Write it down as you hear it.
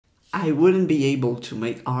I wouldn't be able to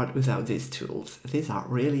make art without these tools. These are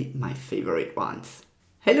really my favorite ones.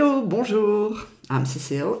 Hello, bonjour! I'm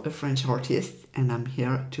Cécile, a French artist, and I'm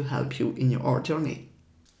here to help you in your art journey.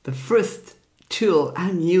 The first tool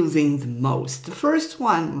I'm using the most, the first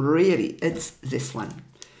one really, it's this one.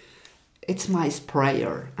 It's my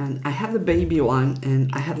sprayer, and I have the baby one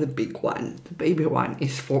and I have the big one. The baby one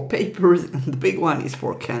is for papers and the big one is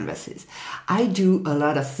for canvases. I do a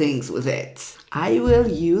lot of things with it. I will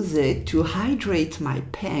use it to hydrate my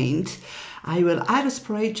paint. I will add a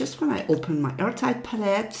spray just when I open my airtight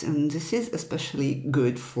palette, and this is especially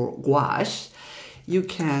good for gouache. You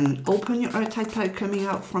can open your airtight palette coming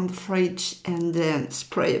out from the fridge and then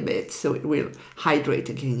spray a bit so it will hydrate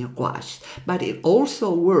again your gouache. But it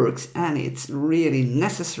also works, and it's really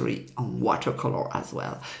necessary on watercolor as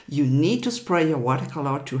well. You need to spray your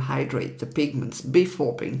watercolor to hydrate the pigments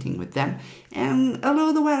before painting with them and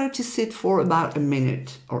allow the water to sit for about a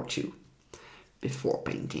minute or two before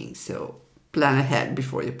painting. So plan ahead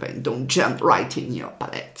before you paint. Don't jump right in your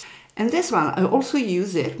palette. And this one, I also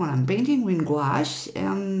use it when I'm painting with gouache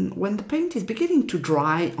and when the paint is beginning to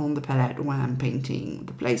dry on the palette when I'm painting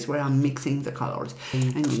the place where I'm mixing the colors.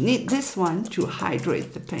 And you need this one to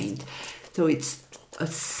hydrate the paint. So it's a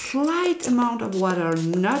slight amount of water,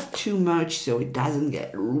 not too much, so it doesn't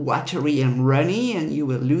get watery and runny and you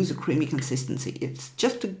will lose a creamy consistency. It's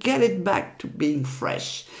just to get it back to being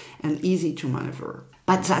fresh and easy to maneuver.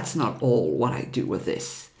 But that's not all what I do with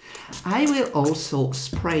this. I will also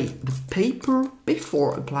spray the paper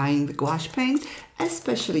before applying the gouache paint,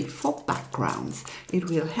 especially for backgrounds. It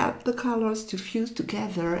will help the colors to fuse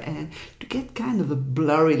together and to get kind of a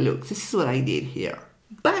blurry look. This is what I did here.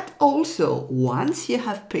 But also, once you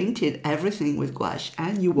have painted everything with gouache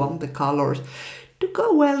and you want the colors to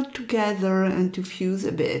go well together and to fuse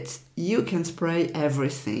a bit, you can spray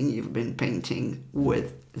everything you've been painting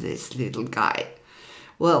with this little guy.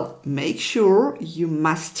 Well, make sure you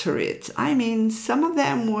master it. I mean, some of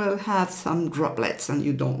them will have some droplets and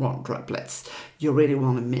you don't want droplets. You really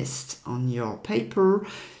want a mist on your paper,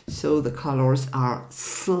 so the colors are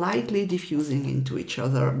slightly diffusing into each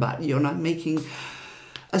other, but you're not making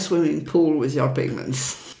a swimming pool with your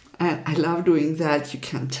pigments. And I love doing that. You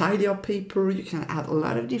can tidy your paper, you can add a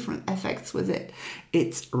lot of different effects with it.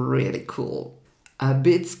 It's really cool. A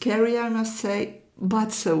bit scary, I must say,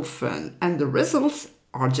 but so fun. And the results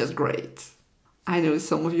are just great. I know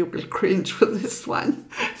some of you will cringe with this one,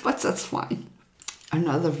 but that's fine.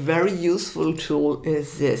 Another very useful tool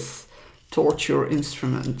is this torture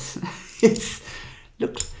instrument. It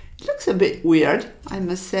looks a bit weird, I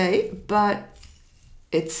must say, but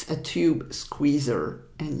it's a tube squeezer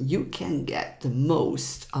and you can get the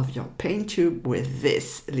most of your paint tube with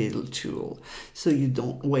this little tool, so you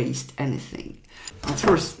don't waste anything. But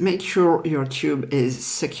first, make sure your tube is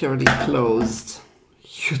securely closed.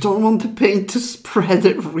 You don't want the paint to spread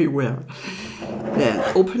everywhere. Then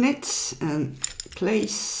open it and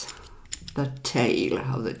place the tail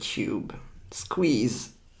of the tube. Squeeze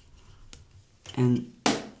and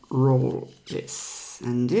roll this.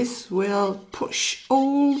 And this will push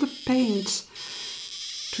all the paint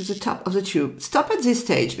to the top of the tube. Stop at this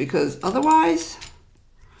stage because otherwise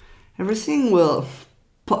everything will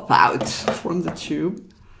pop out from the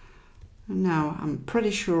tube. And now I'm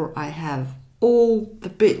pretty sure I have all the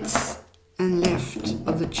bits and left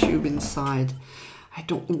of the tube inside. I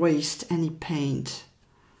don't waste any paint.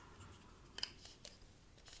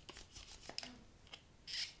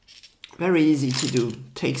 Very easy to do,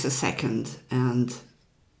 takes a second, and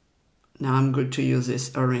now I'm good to use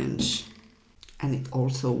this orange. And it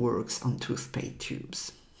also works on toothpaste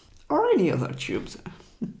tubes or any other tubes.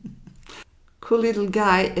 Cool little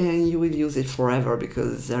guy, and you will use it forever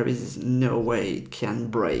because there is no way it can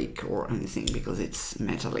break or anything because it's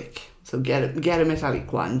metallic. So get a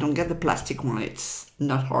metallic one, don't get the plastic one, it's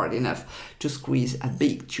not hard enough to squeeze a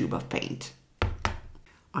big tube of paint.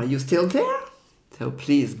 Are you still there? So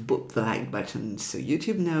please boop the like button so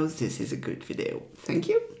YouTube knows this is a good video. Thank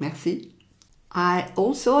you, merci. I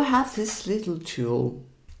also have this little tool.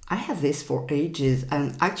 I have this for ages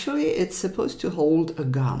and actually it's supposed to hold a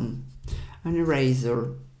gum, an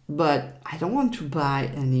eraser, but I don't want to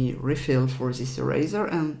buy any refill for this eraser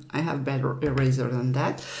and I have better eraser than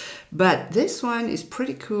that. But this one is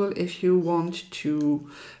pretty cool if you want to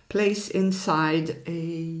place inside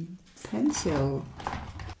a pencil.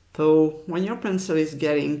 So when your pencil is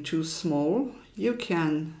getting too small, you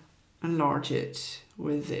can enlarge it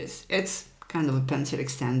with this. It's kind of a pencil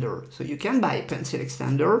extender. So you can buy a pencil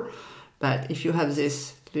extender, but if you have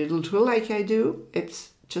this little tool like I do, it's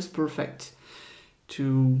just perfect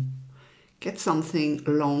to get something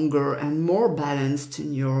longer and more balanced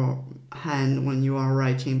in your hand when you are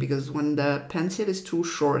writing, because when the pencil is too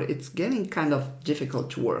short, it's getting kind of difficult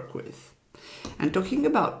to work with. And talking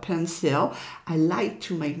about pencil, I like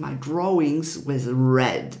to make my drawings with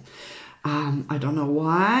red. I don't know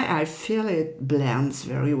why, I feel it blends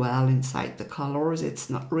very well inside the colors. It's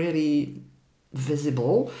not really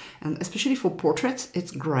visible, and especially for portraits,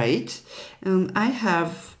 it's great. And I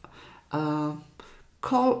have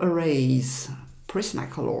GOUACHE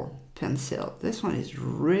Prismacolor pencil. This one is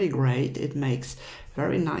really great. It makes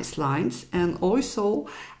very nice lines. And also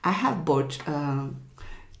I have bought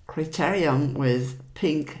Criterion with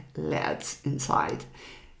pink LEDs inside.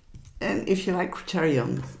 And if you like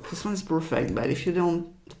Criterion, this one's perfect, but if you don't,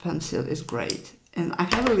 the pencil is great. And I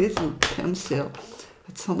have a little pencil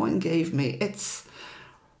that someone gave me. It's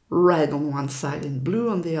red on one side and blue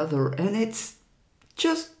on the other, and it's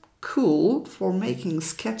just cool for making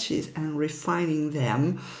sketches and refining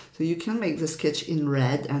them. So you can make the sketch in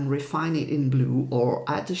red and refine it in blue or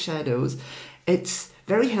add the shadows. It's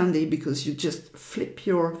very handy because you just flip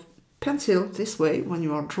your pencil this way when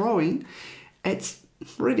you are drawing. It's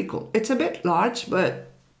really cool. It's a bit large,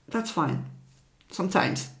 but that's fine.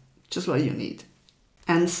 Sometimes just what you need.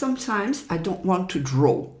 And sometimes I don't want to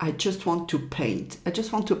draw. I just want to paint. I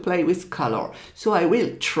just want to play with color. So I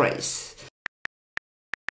will trace.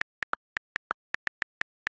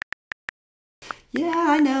 Yeah,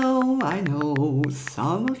 I know,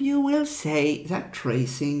 some of you will say that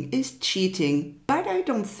tracing is cheating, but I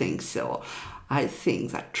don't think so. I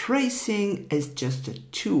think that tracing is just a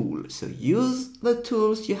tool, so use the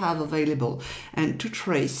tools you have available. And to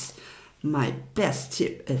trace, my best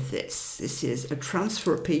tip is this. This is a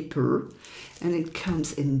transfer paper, and it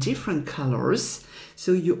comes in different colors,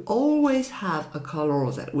 so you always have a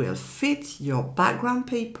color that will fit your background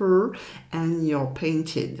paper and your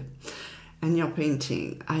painting. I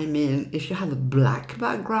mean, if you have a black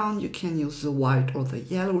background, you can use the white or the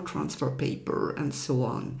yellow transfer paper and so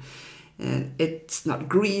on. And it's not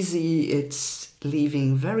greasy, it's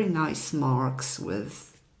leaving very nice marks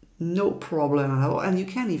with no problem at all. And you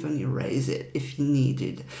can even erase it if you need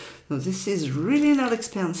it. So this is really not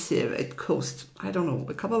expensive. It costs, I don't know,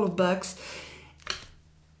 a couple of bucks.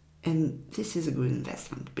 And this is a good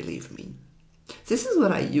investment, believe me. This is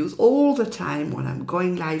what I use all the time when I'm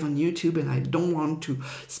going live on YouTube and I don't want to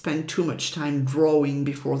spend too much time drawing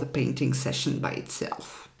before the painting session by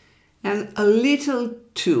itself. And a little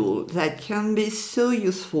tool that can be so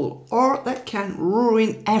useful or that can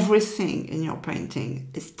ruin everything in your painting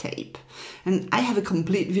is tape. And I have a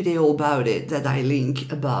complete video about it that I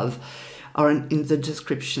link above or in the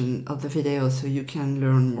description of the video so you can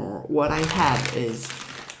learn more. What I have is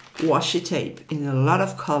washi tape in a lot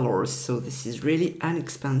of colors, so this is really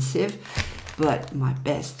inexpensive, but my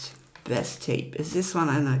best tape is this one,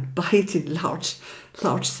 and I buy it in large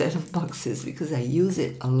set of boxes because I use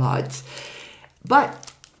it a lot.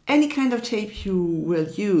 But any kind of tape you will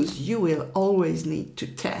use, you will always need to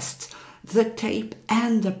test the tape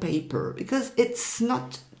and the paper, because it's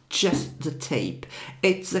not just the tape,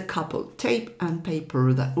 it's the couple, tape and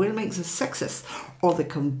paper, that will make the success or the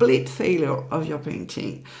complete failure of your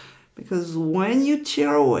painting. Because when you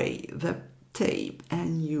tear away the tape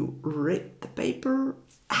and you rip the paper,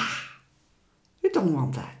 you don't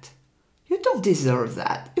want that. You don't deserve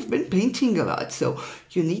that. You've been painting a lot, so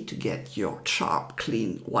you need to get your sharp,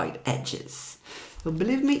 clean, white edges. So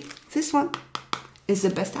believe me, this one is the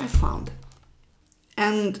best I've found.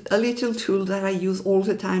 And a little tool that I use all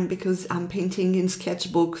the time because I'm painting in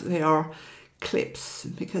sketchbook, they are clips,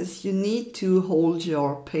 because you need to hold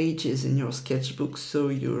your pages in your sketchbook so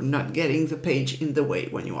you're not getting the page in the way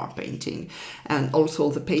when you are painting. And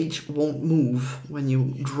also the page won't move when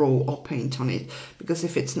you draw or paint on it, because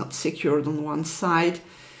if it's not secured on one side,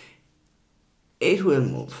 it will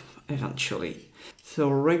move eventually.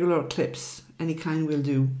 So regular clips, any kind will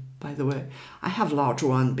do. By the way, I have large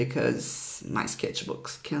one because my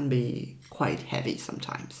sketchbooks can be quite heavy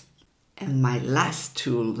sometimes. And my last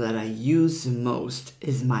tool that I use the most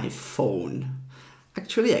is my phone.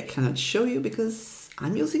 Actually, I cannot show you because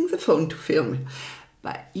I'm using the phone to film.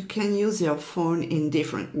 But you can use your phone in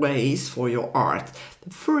different ways for your art.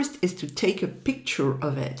 The first is to take a picture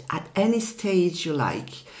of it at any stage you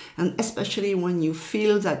like. And especially when you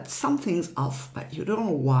feel that something's off, but you don't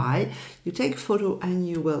know why, you take a photo and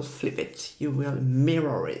you will flip it. You will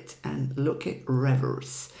mirror it and look at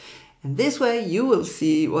reverse. And this way you will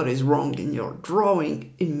see what is wrong in your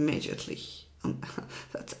drawing immediately. And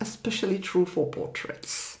that's especially true for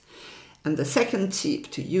portraits. And the second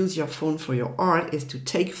tip to use your phone for your art is to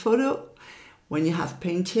take a photo when you have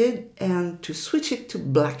painted and to switch it to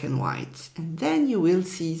black and white. And then you will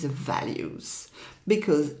see the values,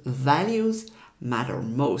 because values matter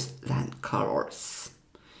most than colors.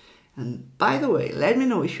 And by the way, let me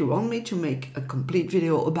know if you want me to make a complete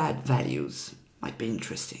video about values. Might be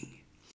interesting.